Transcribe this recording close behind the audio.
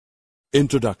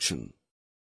Introduction.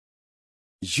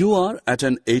 You are at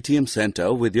an ATM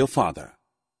center with your father.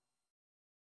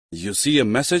 You see a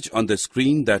message on the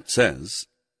screen that says,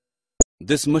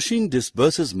 "This machine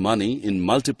disburses money in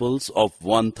multiples of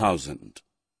 1,000.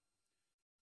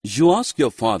 You ask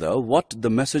your father what the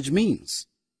message means.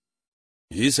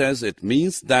 He says it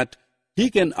means that he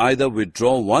can either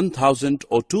withdraw 1,000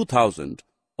 or 2,000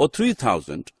 or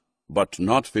 3,000, but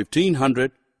not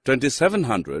 1,500,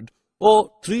 2,700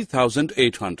 or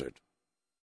 3,800.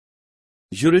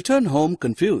 You return home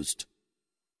confused.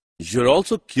 You're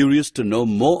also curious to know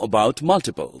more about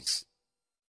multiples.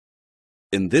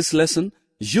 In this lesson,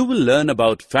 you will learn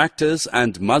about factors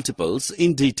and multiples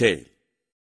in detail.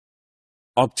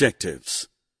 Objectives.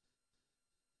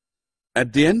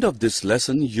 At the end of this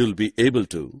lesson, you'll be able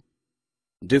to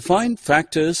define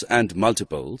factors and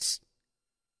multiples,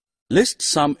 list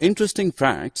some interesting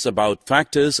facts about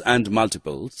factors and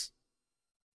multiples,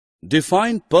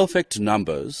 define perfect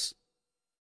numbers,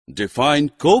 define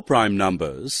co-prime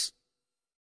numbers,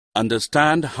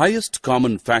 understand highest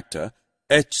common factor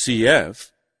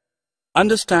HCF,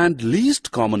 understand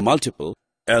least common multiple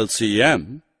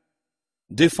LCM,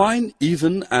 define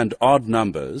even and odd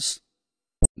numbers,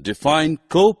 define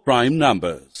co-prime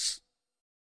numbers.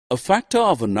 A factor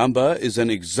of a number is an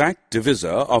exact divisor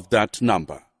of that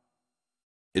number.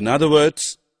 In other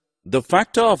words, the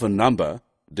factor of a number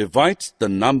divides the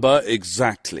number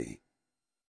exactly.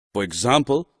 For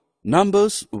example,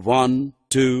 numbers 1,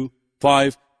 2,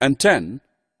 5 and 10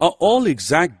 are all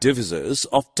exact divisors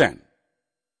of 10.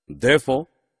 Therefore,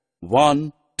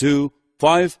 1, 2,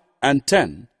 5 and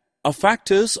 10 are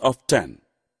factors of 10.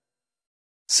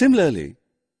 Similarly,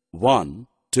 1,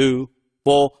 2,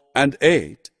 4 and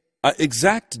 8 are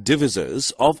exact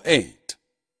divisors of 8.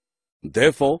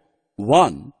 Therefore,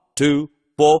 1, 2,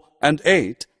 4 and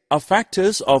 8 are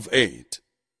factors of 8.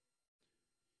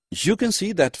 You can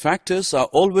see that factors are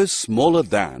always smaller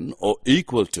than or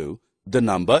equal to the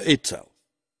number itself.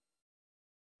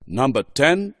 Number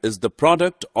 10 is the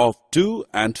product of 2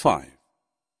 and 5.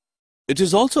 It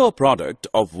is also a product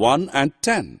of 1 and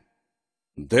 10.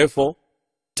 Therefore,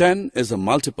 10 is a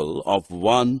multiple of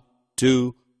 1,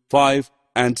 2, 5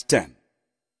 and 10.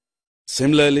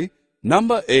 Similarly,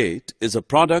 number 8 is a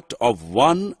product of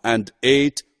 1 and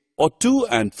 8 or 2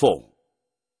 and 4.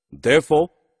 Therefore,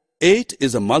 8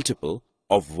 is a multiple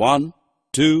of 1,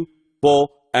 2, 4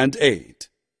 and 8.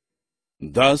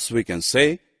 Thus, we can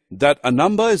say that a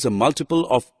number is a multiple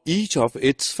of each of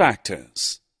its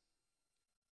factors.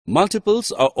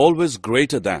 Multiples are always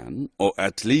greater than or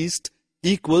at least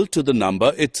equal to the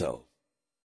number itself.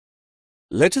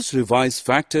 Let us revise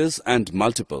factors and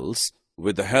multiples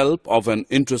with the help of an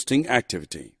interesting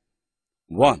activity.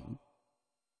 1.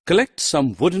 Collect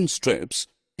some wooden strips,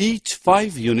 each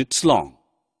 5 units long.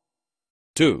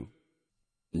 2.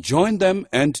 Join them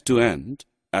end to end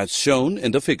as shown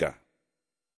in the figure.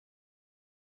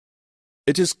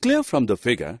 It is clear from the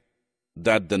figure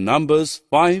that the numbers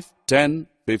 5, 10,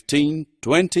 15,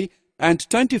 20 and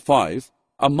 25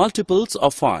 are multiples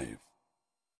of 5.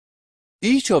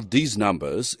 Each of these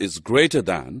numbers is greater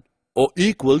than or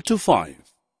equal to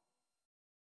 5.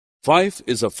 5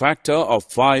 is a factor of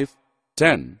 5,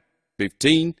 10,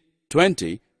 15,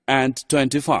 20 and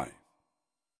 25.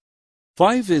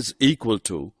 5 is equal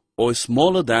to or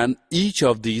smaller than each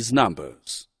of these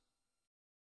numbers.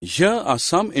 Here are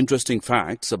some interesting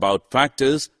facts about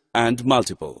factors and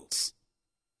multiples.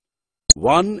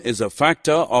 1 is a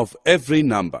factor of every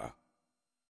number.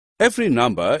 Every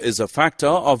number is a factor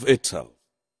of itself.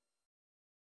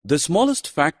 The smallest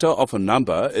factor of a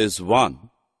number is 1,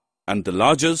 and the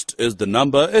largest is the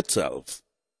number itself.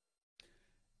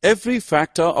 Every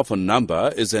factor of a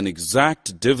number is an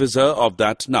exact divisor of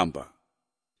that number.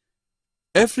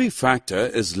 Every factor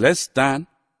is less than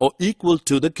or equal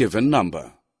to the given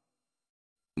number.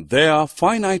 There are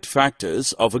finite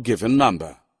factors of a given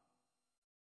number.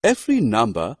 Every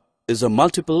number is a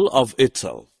multiple of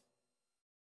itself.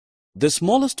 The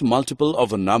smallest multiple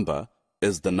of a number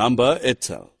is the number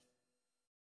itself.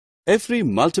 Every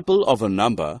multiple of a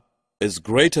number is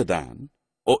greater than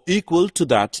or equal to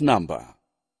that number.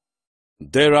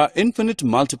 There are infinite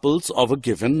multiples of a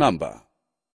given number.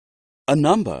 A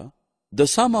number, the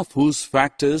sum of whose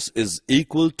factors is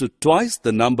equal to twice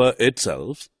the number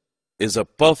itself, is a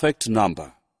perfect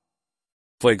number.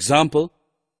 For example,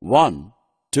 1,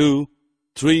 2,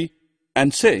 3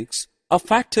 and 6 are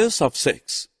factors of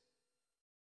 6.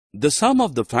 The sum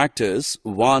of the factors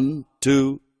 1,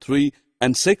 2, 3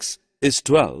 and 6 is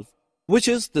 12, which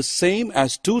is the same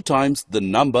as 2 times the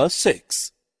number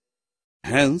 6.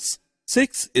 Hence,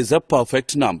 6 is a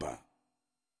perfect number.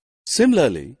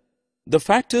 Similarly, The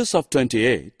factors of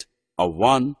 28 are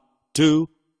 1, 2,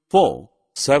 4,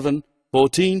 7,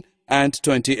 14 and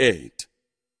 28.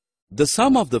 The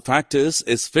sum of the factors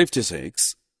is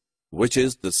 56, which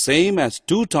is the same as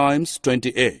 2 times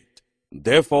 28.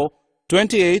 Therefore,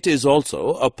 28 is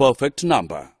also a perfect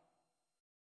number.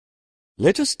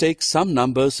 Let us take some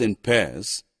numbers in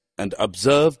pairs and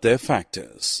observe their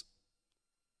factors.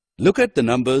 Look at the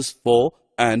numbers 4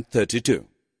 and 32.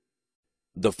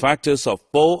 The factors of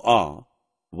 4 are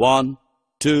 1,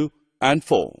 2 and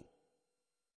 4.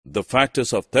 The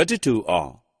factors of 32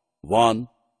 are 1,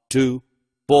 2,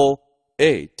 4,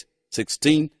 8,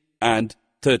 16 and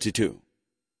 32.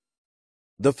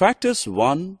 The factors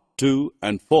 1, 2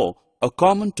 and 4 are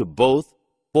common to both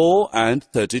 4 and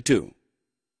 32.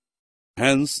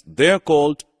 Hence, they are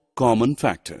called common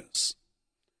factors.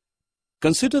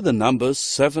 Consider the numbers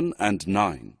 7 and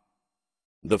 9.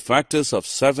 The factors of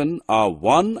 7 are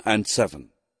 1 and 7.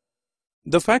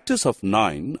 The factors of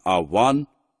 9 are 1,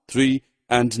 3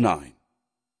 and 9.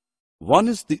 1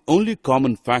 is the only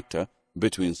common factor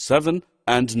between 7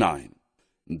 and 9.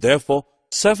 Therefore,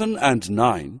 7 and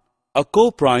 9 are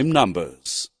co-prime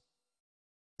numbers.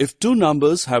 If two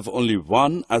numbers have only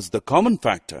 1 as the common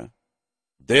factor,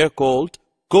 they are called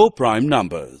co-prime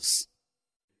numbers.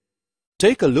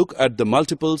 Take a look at the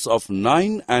multiples of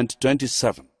 9 and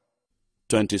 27.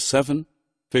 27,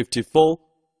 54,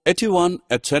 81,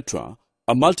 etc.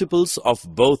 are multiples of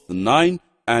both 9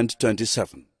 and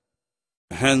 27.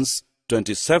 Hence,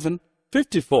 27,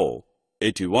 54,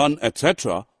 81,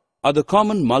 etc. are the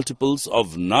common multiples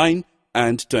of 9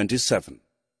 and 27.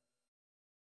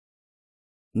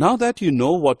 Now that you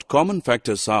know what common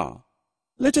factors are,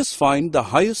 let us find the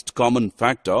highest common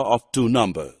factor of two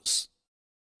numbers.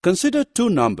 Consider two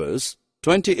numbers,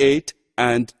 28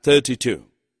 and 32.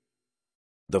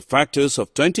 The factors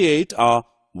of 28 are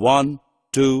 1,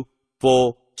 2,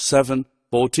 4, 7,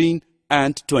 14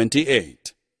 and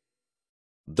 28.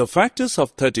 The factors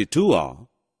of 32 are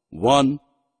 1,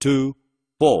 2,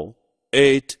 4,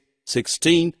 8,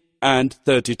 16 and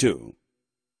 32.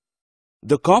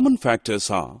 The common factors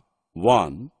are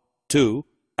 1, 2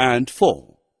 and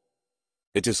 4.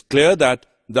 It is clear that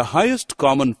the highest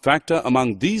common factor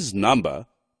among these numbers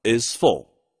is 4.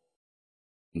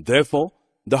 Therefore,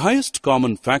 the highest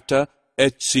common factor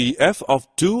HCF of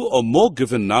two or more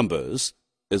given numbers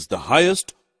is the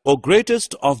highest or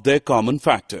greatest of their common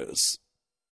factors.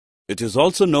 It is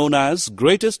also known as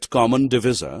greatest common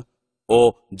divisor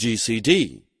or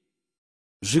GCD.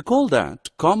 Recall that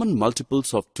common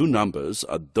multiples of two numbers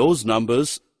are those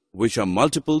numbers which are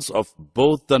multiples of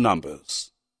both the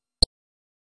numbers.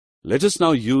 Let us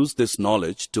now use this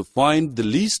knowledge to find the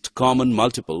least common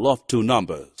multiple of two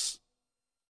numbers.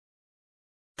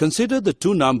 Consider the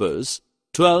two numbers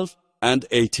 12 and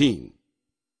 18.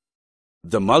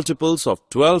 The multiples of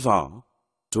 12 are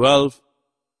 12,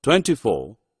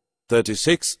 24,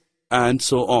 36 and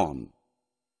so on.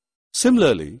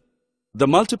 Similarly, the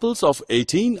multiples of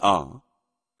 18 are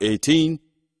 18,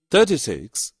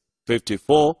 36,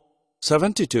 54,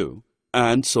 72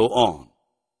 and so on.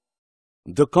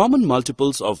 The common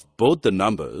multiples of both the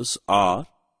numbers are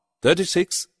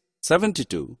 36,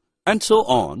 72 and so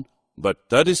on, but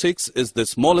 36 is the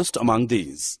smallest among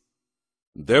these.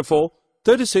 Therefore,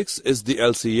 36 is the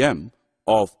LCM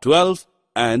of 12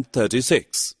 and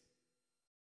 36.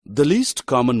 The least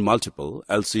common multiple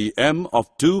LCM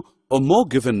of two or more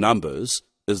given numbers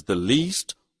is the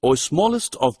least or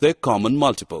smallest of their common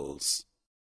multiples.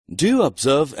 Do you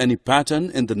observe any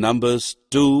pattern in the numbers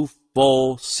 2,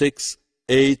 4, 6,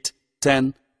 8,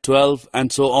 10, 12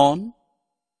 and so on?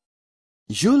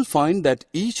 You will find that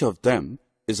each of them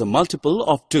is a multiple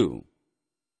of 2.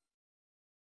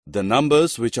 The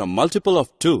numbers which are multiple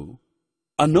of 2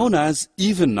 are known as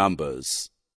even numbers.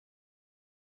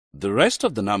 The rest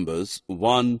of the numbers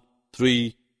 1,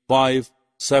 3, 5,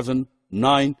 7,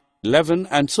 9, 11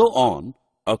 and so on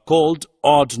are called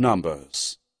odd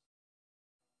numbers.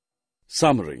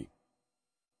 Summary.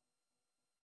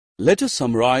 Let us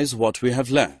summarize what we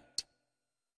have learned.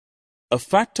 A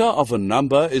factor of a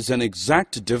number is an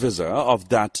exact divisor of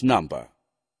that number.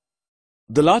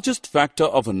 The largest factor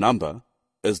of a number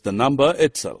is the number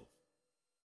itself.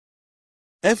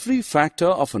 Every factor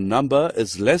of a number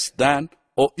is less than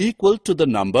or equal to the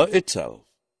number itself.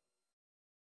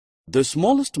 The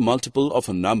smallest multiple of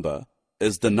a number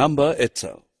is the number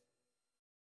itself.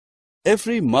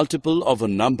 Every multiple of a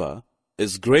number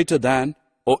is greater than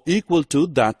or equal to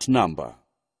that number.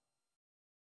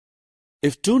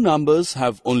 If two numbers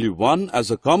have only one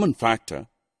as a common factor,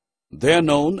 they are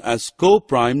known as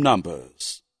co-prime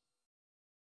numbers.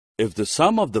 If the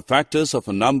sum of the factors of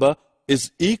a number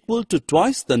is equal to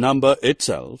twice the number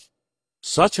itself,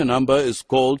 such a number is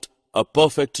called a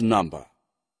perfect number.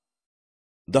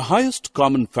 The highest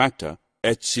common factor,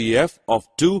 HCF, of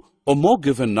two or more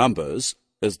given numbers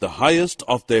is the highest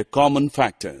of their common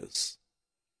factors.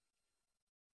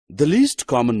 The least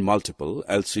common multiple,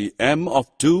 LCM,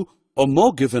 of two or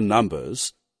more given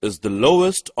numbers is the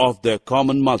lowest of their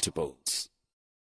common multiples.